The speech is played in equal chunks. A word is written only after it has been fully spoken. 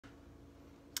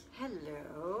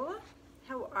Hello,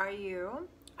 how are you?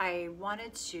 I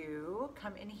wanted to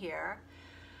come in here.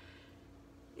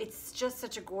 It's just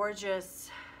such a gorgeous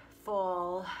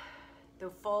fall. The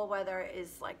fall weather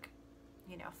is like,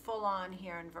 full on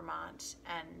here in Vermont,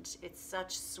 and it's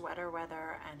such sweater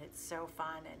weather and it's so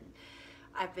fun, and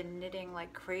I've been knitting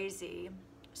like crazy.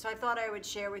 So I thought I would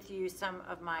share with you some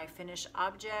of my finished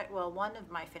object, well, one of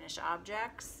my finished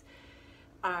objects,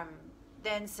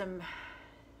 then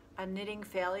a knitting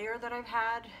failure that I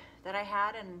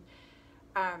had, and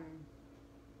I'm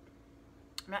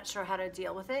not sure how to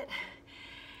deal with it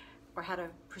or how to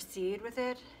proceed with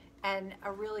it, and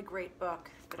a really great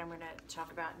book that I'm going to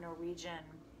talk about,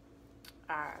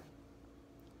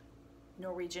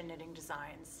 Norwegian knitting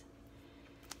designs.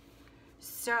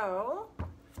 So,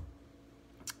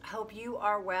 hope you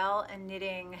are well and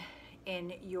knitting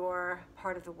in your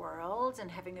part of the world and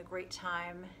having a great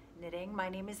time knitting. My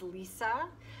name is Lisa,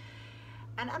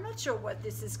 and I'm not sure what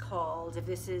this is called, if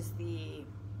this is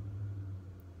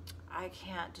I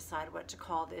can't decide what to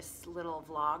call this little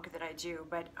vlog that I do,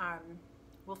 but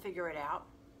we'll figure it out.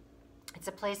 It's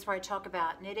a place where I talk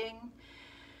about knitting.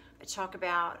 I talk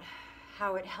about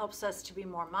how it helps us to be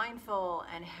more mindful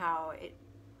and how it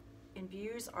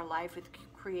imbues our life with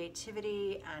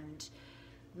creativity and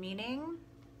meaning,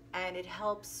 and it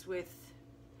helps with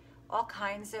all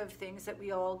kinds of things that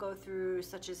we all go through,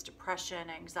 such as depression,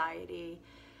 anxiety.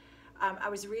 I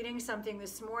was reading something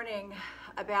this morning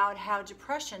about how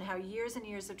years and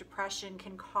years of depression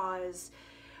can cause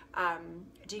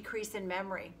decrease in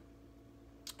memory,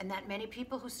 and that many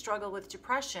people who struggle with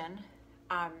depression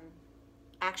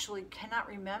actually cannot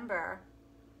remember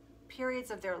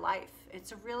periods of their life.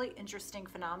 It's a really interesting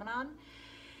phenomenon.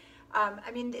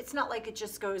 I mean, it's not like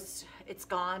it's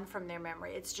gone from their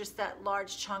memory. It's just that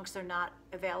large chunks are not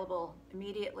available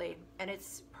immediately. And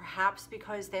it's perhaps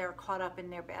because they are caught up in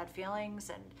their bad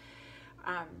feelings,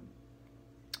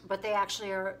 but they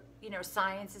actually are,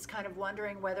 science is kind of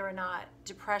wondering whether or not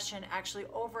depression actually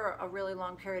over a really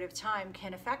long period of time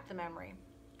can affect the memory.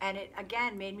 And it,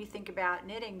 again, made me think about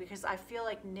knitting, because I feel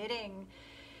like knitting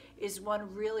is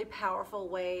one really powerful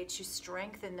way to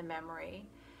strengthen the memory.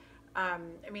 I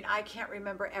mean, I can't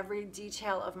remember every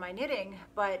detail of my knitting,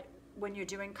 but when you're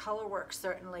doing color work,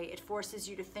 certainly it forces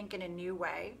you to think in a new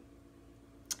way,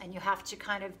 and you have to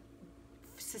kind of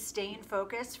sustain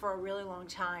focus for a really long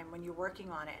time when you're working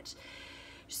on it.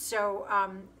 So,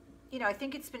 I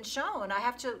think it's been shown. I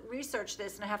have to research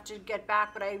this and I have to get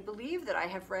back, but I believe that I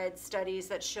have read studies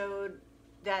that showed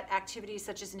that activities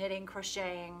such as knitting,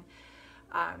 crocheting,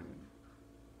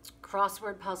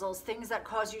 crossword puzzles, things that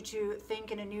cause you to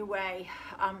think in a new way,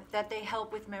 that they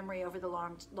help with memory over the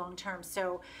long term.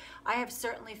 So I have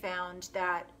certainly found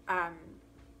that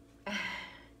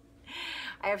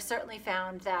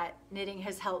knitting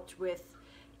has helped with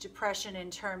depression in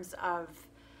terms of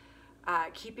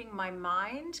keeping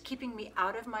me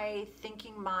out of my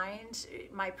thinking mind,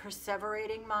 my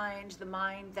perseverating mind, the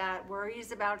mind that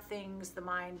worries about things, the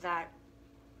mind that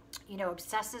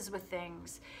obsesses with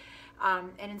things.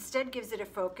 And instead gives it a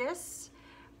focus.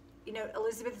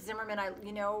 Elizabeth Zimmerman,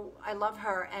 I love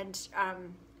her, and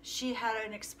she had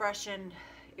an expression,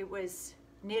 it was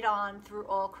knit on through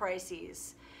all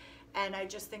crises. And I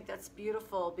just think that's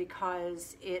beautiful,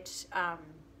 because it,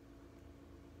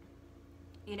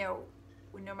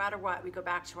 no matter what, we go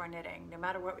back to our knitting. No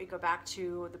matter what, we go back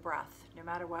to the breath. No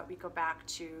matter what, we go back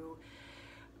to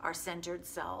our centered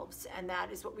selves, and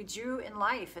that is what we do in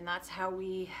life, and that's how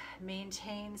we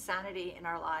maintain sanity in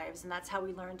our lives, and that's how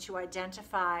we learn to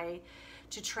identify,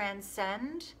 to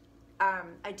transcend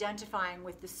identifying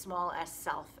with the small s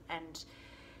self, and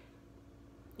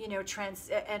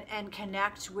and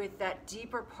connect with that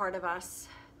deeper part of us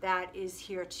that is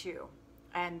here too,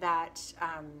 and that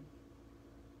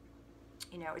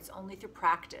it's only through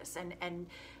practice, and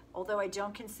although I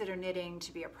don't consider knitting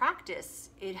to be a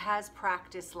practice, it has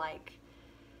practice-like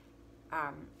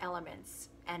elements,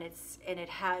 and it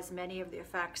has many of the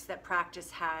effects that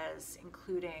practice has,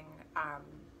 including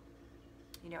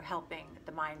helping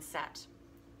the mindset.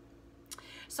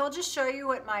 So I'll just show you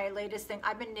what my latest thing.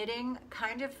 I've been knitting,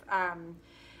 kind of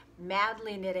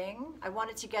madly knitting. I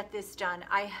wanted to get this done.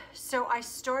 So I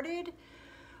started.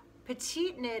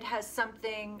 Petite Knit has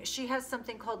something, she has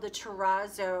something called the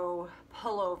terrazzo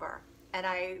pullover, and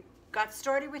I got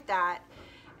started with that,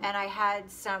 and I had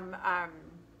some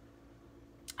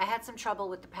trouble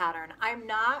with the pattern.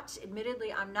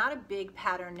 Admittedly, I'm not a big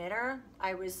pattern knitter.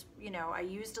 I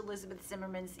used Elizabeth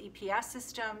Zimmerman's EPS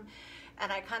system,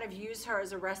 and I kind of use her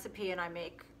as a recipe, and I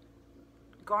make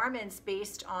garments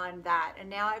based on that. And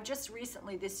now I've just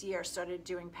recently this year started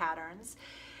doing patterns.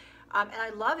 And I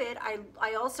love it.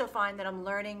 I also find that I'm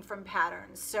learning from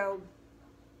patterns. So,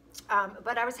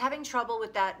 but I was having trouble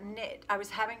with that knit. I was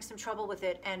having some trouble with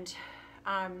it, and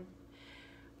I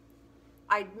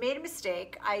made a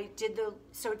mistake. I did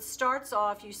so it starts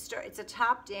off, it's a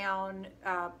top down,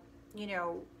 you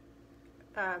know,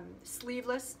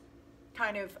 sleeveless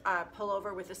kind of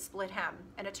pullover with a split hem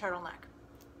and a turtleneck.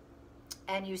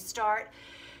 And you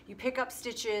pick up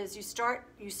stitches, you start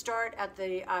at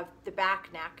the back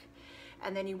neck,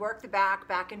 and then you work the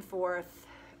back and forth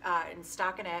in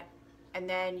stockinette, and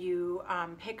then you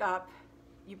pick up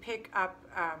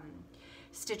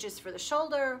stitches for the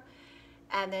shoulder,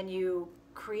 and then you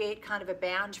create kind of a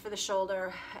band for the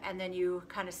shoulder, and then you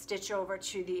kind of stitch over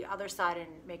to the other side and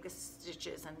make the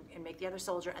stitches and make the other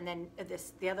shoulder, and then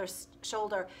the other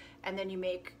shoulder, and then you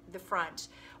make the front.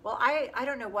 Well, I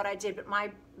don't know what I did, but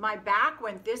my back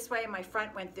went this way and my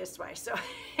front went this way, so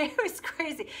it was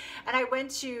crazy. And I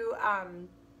went to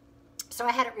so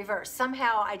I had it reversed.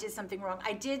 Somehow I did something wrong.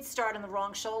 I did start on the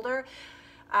wrong shoulder.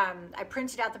 I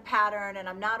printed out the pattern, and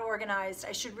I'm not organized.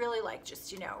 I should really like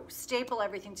just, you know, staple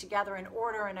everything together in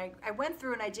order. And I went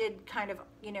through and I did kind of,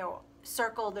 you know,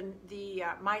 circle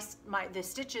the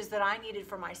stitches that I needed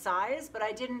for my size, but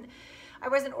I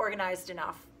wasn't organized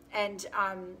enough. And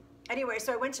anyway,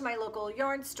 so I went to my local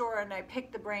yarn store and I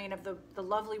picked the brain of the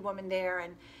lovely woman there,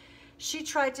 and she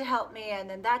tried to help me, and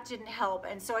then that didn't help.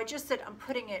 And so I just said, I'm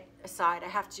putting it aside. I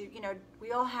have to, you know,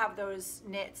 we all have those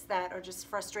knits that are just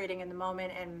frustrating in the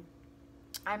moment, and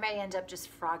I may end up just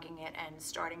frogging it and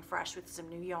starting fresh with some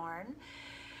new yarn.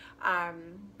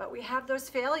 But we have those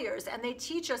failures, and they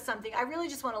teach us something. I really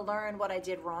just want to learn what I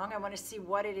did wrong. I want to see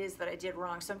what it is that I did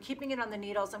wrong. So I'm keeping it on the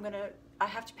needles. I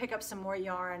have to pick up some more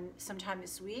yarn sometime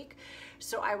this week.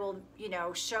 So I will, you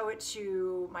know, show it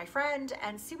to my friend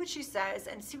and see what she says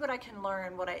and see what I can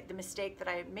learn, the mistake that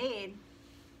I made.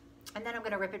 And then I'm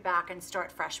going to rip it back and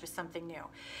start fresh with something new,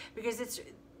 because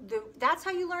that's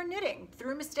how you learn knitting,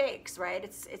 through mistakes, right?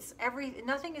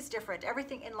 Nothing is different.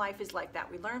 Everything in life is like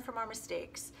that. We learn from our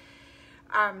mistakes.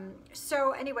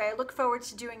 So anyway, I look forward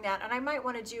to doing that, and I might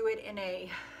want to do it in a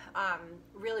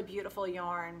really beautiful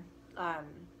yarn. I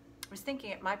was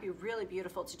thinking it might be really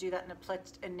beautiful to do that in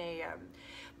a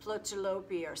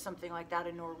plotelope or something like that,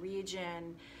 a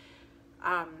Norwegian,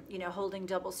 you know, holding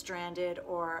double-stranded,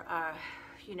 or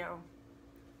you know,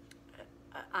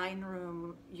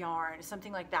 Einroom yarn,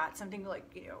 something like that, something like,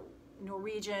 you know,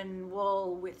 Norwegian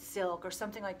wool with silk or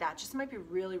something like that. Just might be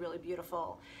really, really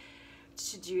beautiful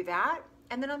to do that.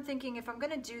 And then I'm thinking, if I'm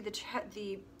going to do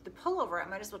the pullover, I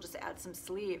might as well just add some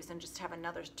sleeves and just have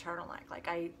another turtleneck. Like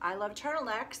I love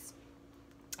turtlenecks,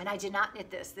 and I did not knit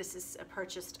this. This is a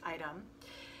purchased item,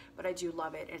 but I do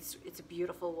love it. It's a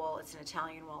beautiful wool. It's an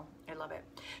Italian wool. I love it.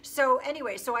 So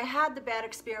anyway, so I had the bad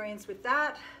experience with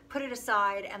that, put it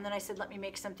aside, and then I said, let me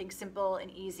make something simple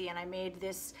and easy. And I made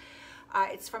this,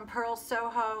 it's from Pearl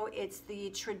Soho. It's the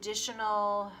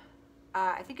traditional,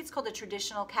 I think it's called the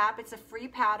traditional cap. It's a free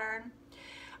pattern.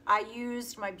 I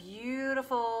used my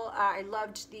beautiful, I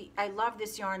love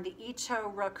this yarn, the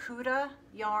Ito Rakuta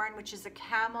yarn, which is a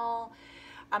camel.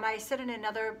 I said in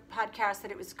another podcast that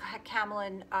it was camel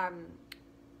in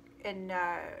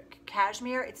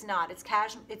cashmere. It's not.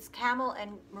 It's camel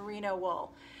and merino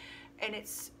wool, and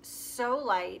it's so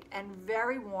light and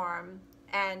very warm.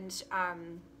 And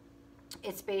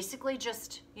it's basically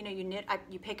just, you know,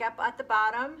 you pick up at the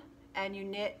bottom and you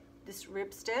knit this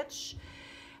rib stitch,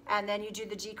 and then you do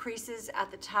the decreases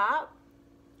at the top,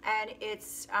 and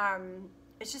it's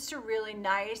just a really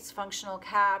nice functional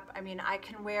cap. I mean, I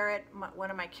can wear it,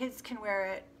 one of my kids can wear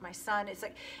it, my son. It's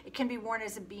like, it can be worn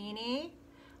as a beanie.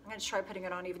 I'm gonna try putting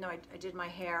it on even though I did my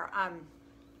hair.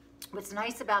 What's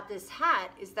nice about this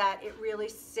hat is that it really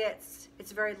sits,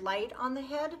 it's very light on the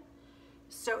head,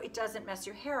 so it doesn't mess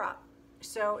your hair up.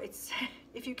 So it's,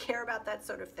 if you care about that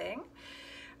sort of thing.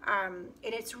 And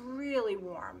it's really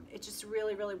warm. It's just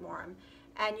really, really warm.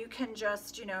 And you can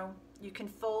just, you know, you can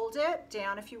fold it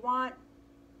down if you want.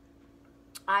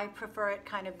 I prefer it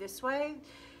kind of this way.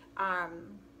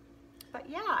 But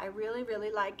yeah, I really,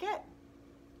 really like it.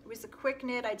 It was a quick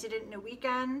knit. I did it in a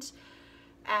weekend.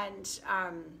 And,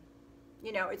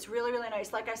 you know, it's really, really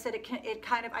nice. Like I said,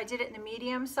 I did it in the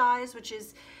medium size, which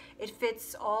is, it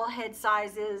fits all head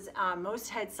sizes, most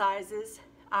head sizes.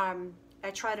 I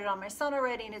tried it on my son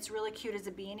already, and it's really cute as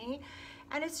a beanie.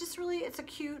 And it's just really, it's a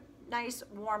cute, nice,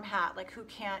 warm hat. Like, who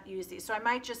can't use these? So I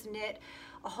might just knit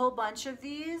a whole bunch of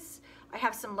these. I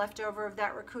have some leftover of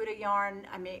that Rakuta yarn.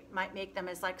 I might make them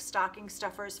as like stocking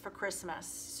stuffers for Christmas.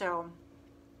 So,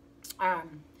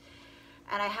 and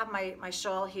I have my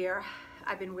shawl here.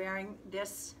 I've been wearing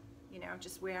this, you know,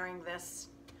 just wearing this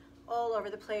all over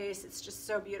the place. It's just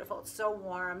so beautiful. It's so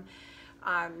warm.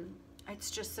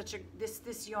 It's just such a,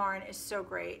 this yarn is so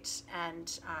great,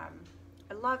 and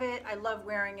I love it. I love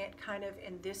wearing it kind of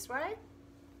in this way.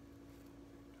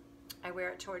 I wear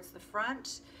it towards the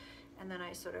front, and then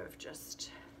I sort of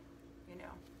just, you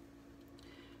know,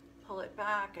 pull it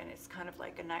back, and it's kind of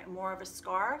like more of a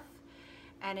scarf,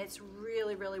 and it's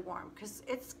really, really warm because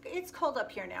it's cold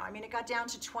up here now. I mean, it got down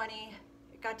to 20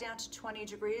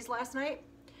 degrees last night.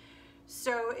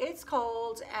 So it's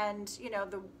cold, and you know,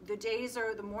 the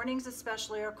mornings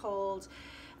especially are cold,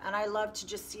 and I love to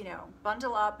just, you know,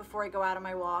 bundle up before I go out on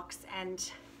my walks.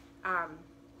 And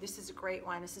this is a great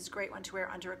one. This is a great one to wear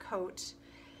under a coat.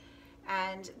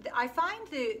 And I find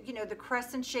the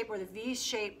crescent shape or the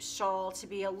V-shaped shawl to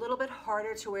be a little bit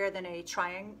harder to wear than a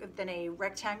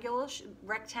rectangular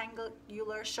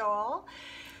shawl.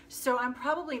 So I'm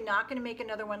probably not going to make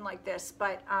another one like this,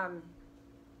 but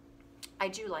I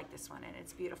do like this one, and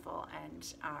it's beautiful,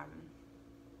 and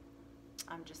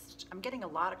I'm getting a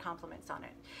lot of compliments on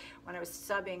it. When I was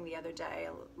subbing the other day,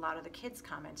 a lot of the kids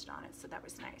commented on it, so that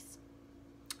was nice.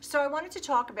 So I wanted to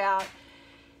talk about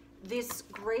this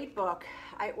great book.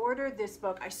 I ordered this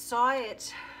book. I saw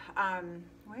it,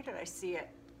 where did I see it?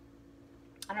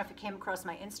 I don't know if it came across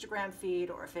my Instagram feed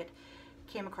or if it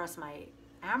came across my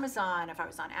Amazon, if I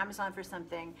was on Amazon for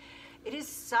something. It is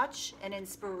such an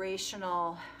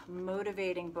inspirational,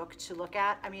 motivating book to look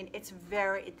at. I mean, it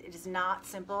is not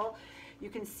simple. You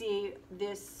can see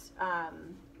this,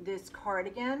 this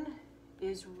cardigan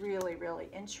is really, really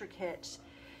intricate,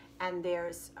 and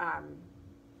there's,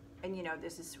 and you know,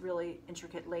 there's this really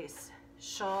intricate lace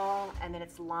shawl, and then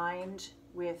it's lined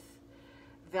with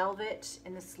velvet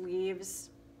in the sleeves.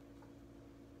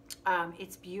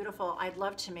 It's beautiful. I'd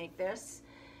love to make this.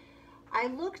 I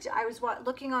was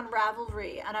looking on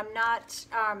Ravelry, and I'm not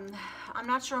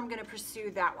sure I'm going to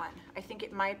pursue that one. I think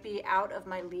it might be out of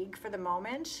my league for the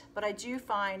moment, but I do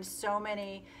find so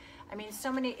many,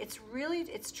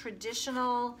 it's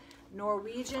traditional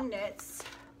Norwegian knits,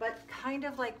 but kind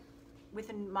of like with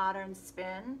a modern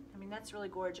spin. I mean, that's really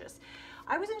gorgeous.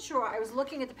 I wasn't sure. I was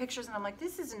looking at the pictures, and I'm like,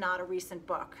 this is not a recent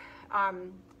book.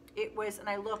 It was, and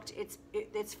I looked,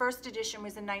 its first edition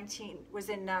was in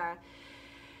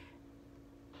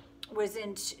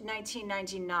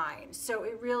 1999. So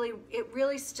it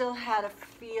really still had a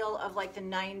feel of like the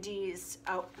 90s,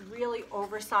 really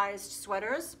oversized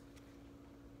sweaters,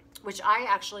 which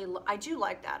I do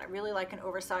like that. I really like an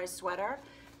oversized sweater.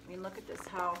 I mean, look at this,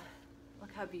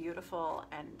 look how beautiful,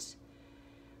 and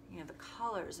you know, the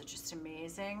colors are just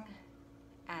amazing,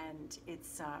 and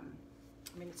it's I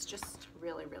mean, it's just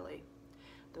really, really,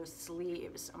 those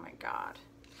sleeves, oh my God.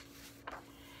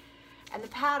 And the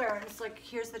patterns, like,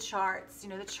 here's the charts. You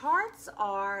know, the charts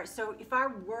are, so if I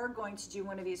were going to do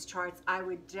one of these charts, I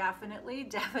would definitely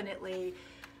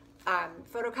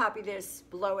photocopy this,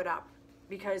 blow it up,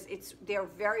 because they're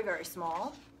very, very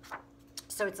small.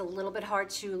 So it's a little bit hard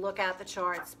to look at the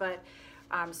charts, but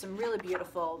some really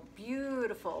beautiful,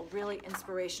 really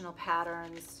inspirational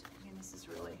patterns. I mean, this is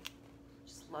really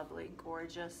just lovely,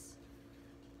 gorgeous.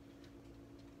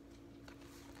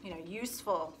 You know,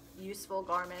 useful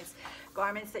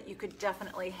garments that you could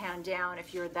definitely hand down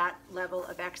if you're that level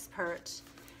of expert.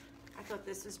 I thought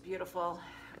this was beautiful.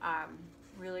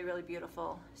 Really, really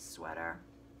beautiful sweater.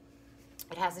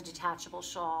 It has a detachable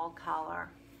shawl collar,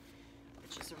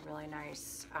 which is a really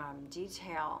nice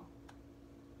detail.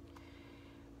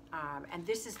 And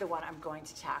this is the one I'm going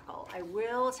to tackle. I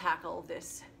will tackle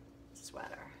this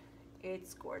sweater.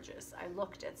 It's gorgeous. I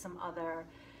looked at some other, I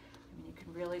mean, you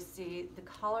can really see the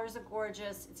colors are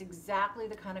gorgeous. It's exactly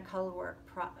the kind of color work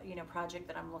project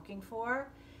that I'm looking for.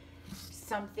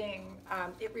 Something,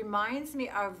 it reminds me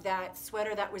of that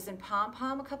sweater that was in Pom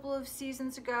Pom a couple of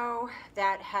seasons ago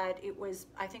that had,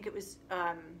 I think it was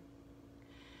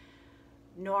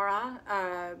Nora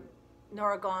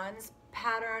Gaughan's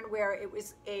pattern, where it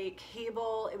was a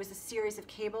cable, it was a series of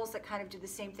cables that kind of did the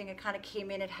same thing. It kind of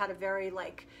came in, it had a very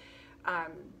like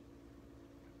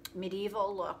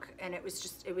medieval look, and it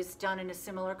was done in a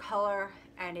similar color,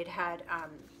 and it had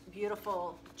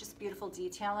beautiful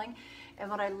detailing. And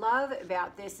what I love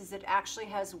about this is it actually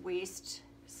has waist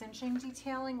cinching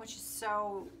detailing, which is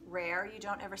so rare. You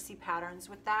don't ever see patterns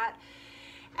with that.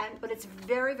 But it's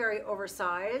very, very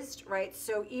oversized, right?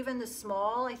 So even the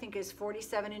small, I think, is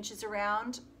 47 inches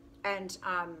around. And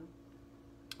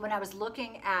when I was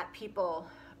looking at people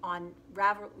on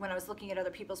when I was looking at other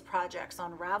people's projects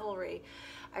on Ravelry,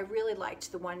 I really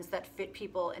liked the ones that fit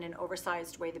people in an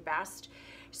oversized way the best.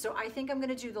 So I think I'm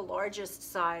going to do the largest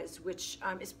size, which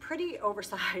is pretty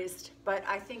oversized, but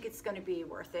I think it's going to be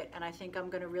worth it, and I think I'm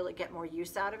going to really get more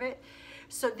use out of it.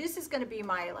 So this is going to be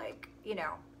my, like, you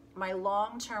know, my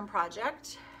long-term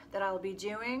project that I'll be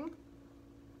doing.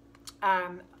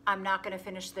 I'm not going to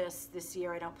finish this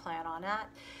year. I don't plan on that.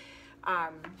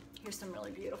 Here's some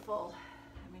really beautiful,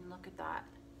 I mean, look at that.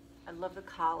 I love the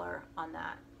collar on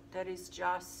that. That is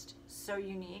just so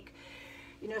unique.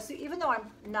 You know, so even though I'm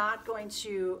not going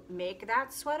to make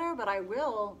that sweater, but I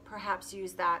will perhaps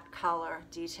use that collar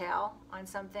detail on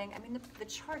something. I mean, the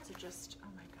charts are just, oh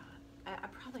my God. I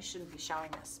probably shouldn't be showing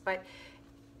this, but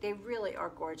they really are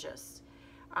gorgeous.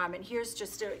 And here's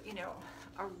just a, you know,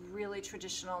 a really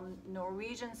traditional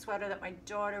Norwegian sweater that my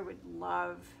daughter would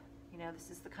love. You know, this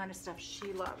is the kind of stuff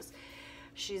she loves.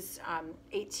 She's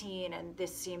 18, and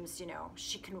this seems, you know,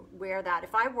 she can wear that.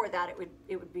 If I wore that,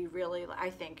 it would be really, I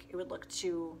think it would look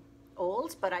too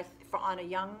old, but for on a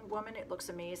young woman, it looks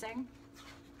amazing.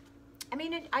 I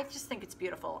mean, I just think it's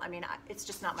beautiful. I mean, it's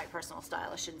just not my personal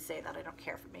style. I shouldn't say that. I don't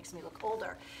care if it makes me look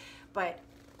older, but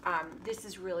this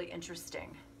is really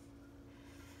interesting.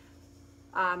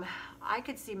 I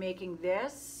could see making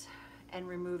this and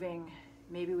removing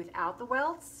maybe without the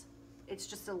welts. It's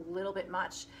just a little bit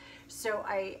much. So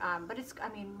but it's, I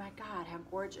mean, my God, how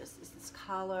gorgeous is this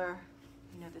collar,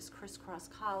 you know, this crisscross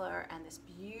collar and this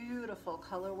beautiful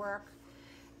color work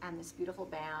and this beautiful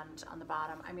band on the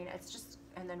bottom. I mean, it's just,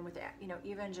 and then with that, you know,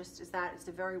 even just as that, it's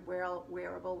a very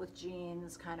wearable with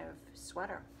jeans kind of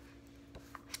sweater.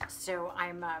 So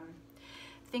I'm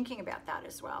thinking about that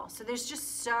as well. So there's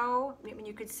just so, I mean,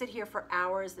 you could sit here for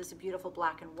hours. There's a beautiful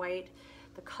black and white.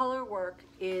 The color work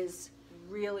is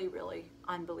really, really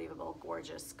unbelievable,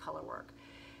 gorgeous color work.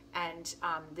 And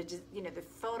you know, the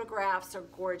photographs are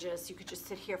gorgeous. You could just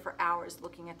sit here for hours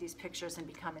looking at these pictures and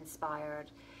become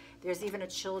inspired. There's even a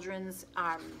children's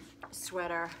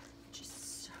sweater, which is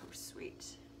so sweet.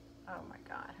 Oh my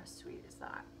God, how sweet is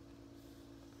that?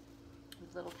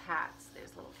 With little cats.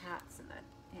 There's little cats in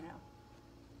the, you know,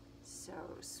 so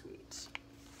sweet.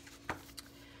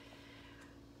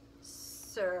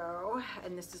 So,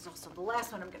 and this is also the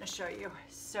last one I'm going to show you.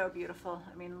 So beautiful.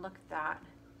 I mean, look at that.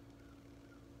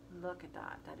 Look at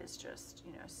that. That is just,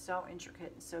 you know, so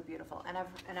intricate and so beautiful.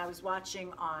 And I was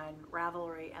watching on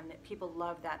Ravelry, and that people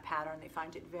love that pattern. They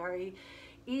find it very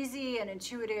easy and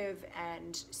intuitive,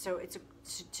 and so it's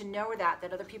to know that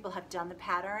other people have done the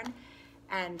pattern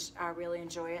and really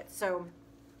enjoy it. So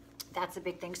that's a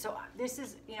big thing. So this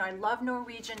is, you know, I love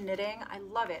Norwegian knitting. I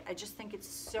love it. I just think it's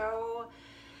so.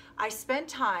 I spent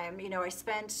time, you know,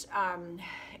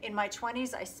 in my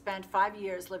 20s, I spent 5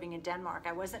 years living in Denmark.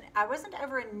 I wasn't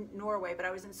ever in Norway, but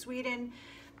I was in Sweden.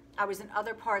 I was in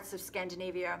other parts of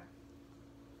Scandinavia,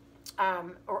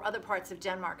 or other parts of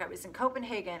Denmark. I was in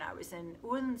Copenhagen. I was in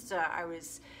Odense. I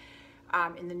was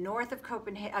in the north of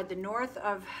Copenhagen, the north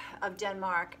of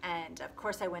Denmark, and of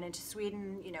course I went into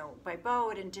Sweden, you know, by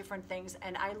boat and different things.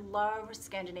 And I love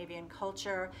Scandinavian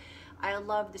culture. I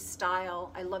love the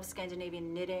style. I love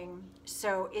Scandinavian knitting.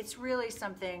 So it's really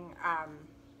something,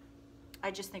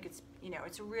 I just think it's, you know,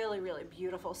 it's a really, really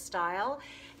beautiful style.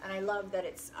 And I love that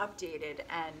it's updated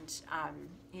and,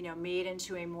 you know, made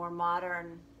into a more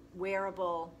modern,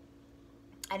 wearable,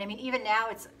 and I mean, even now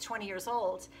it's 20 years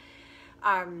old,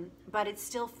 but it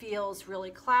still feels really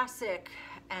classic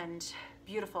and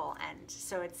beautiful. And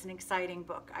so it's an exciting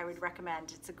book. I would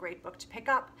recommend. It's a great book to pick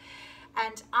up.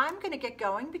 And I'm going to get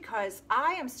going because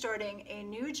I am starting a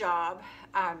new job.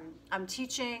 I'm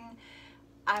teaching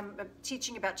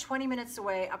about 20 minutes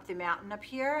away up the mountain up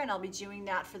here, and I'll be doing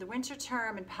that for the winter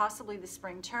term and possibly the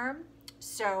spring term.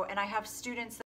 So, and I have students